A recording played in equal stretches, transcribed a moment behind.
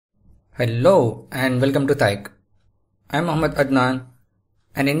Hello and welcome to Taik. I'm Mohammed Adnan,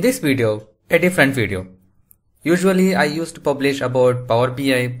 and in this video, a different video. Usually I used to publish about Power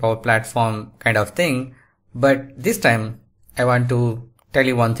BI, Power Platform kind of thing, but this time I want to tell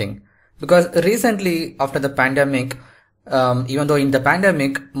you one thing. Because recently after the pandemic, even though in the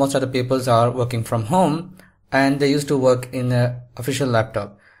pandemic most of the people are working from home and they used to work in an official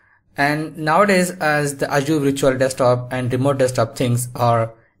laptop. And nowadays as the Azure Virtual Desktop and remote desktop things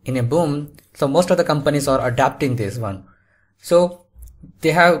are in a boom, so most of the companies are adapting this one. So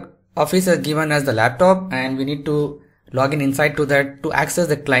they have Office given as the laptop and we need to log in inside to that to access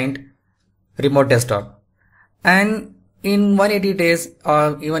the client remote desktop. And in 180 days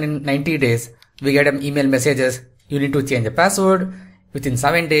or even in 90 days, we get an email messages. You need to change the password. Within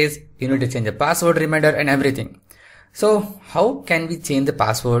 7 days, you need to change the password reminder and everything. So how can we change the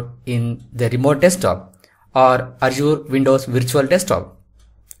password in the remote desktop or Azure Windows Virtual Desktop?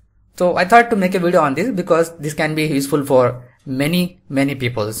 So I thought to make a video on this because this can be useful for many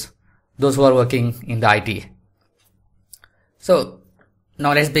peoples, those who are working in the IT. So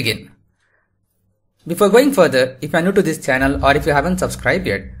now let's begin. Before going further, if you are new to this channel or if you haven't subscribed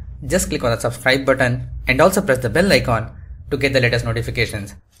yet, just click on the subscribe button and also press the bell icon to get the latest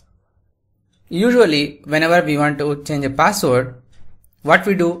notifications. Usually, whenever we want to change a password, what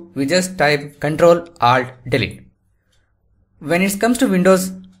we do, we just type Ctrl-Alt-Delete. When it comes to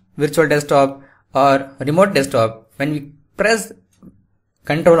Windows Virtual Desktop or Remote Desktop, when we press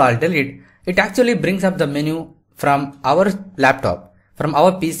Ctrl-Alt-Delete, it actually brings up the menu from our laptop, from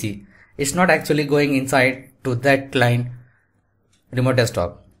our PC. It's not actually going inside to that client Remote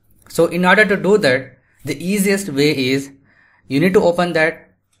Desktop. So in order to do that, the easiest way is you need to open that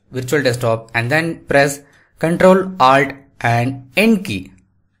Virtual Desktop and then press Ctrl, Alt and End key.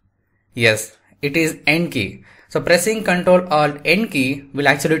 Yes, it is End key. So pressing Ctrl, Alt, End key will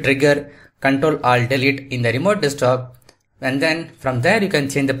actually trigger Ctrl, Alt, Delete in the remote desktop, and then from there you can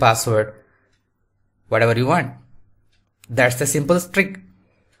change the password whatever you want. That's the simple trick.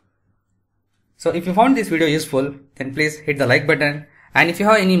 So if you found this video useful, then please hit the like button, and if you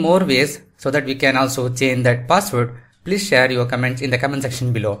have any more ways so that we can also change that password, please share your comments in the comment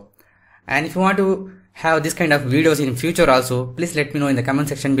section below. And if you want to have this kind of videos in future also, please let me know in the comment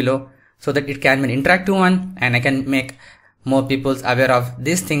section below so that it can be an interactive one and I can make more people aware of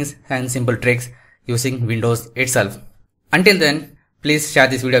these things and simple tricks using Windows itself. Until then, please share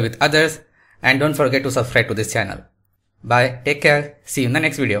this video with others and don't forget to subscribe to this channel. Bye, take care, see you in the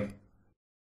next video.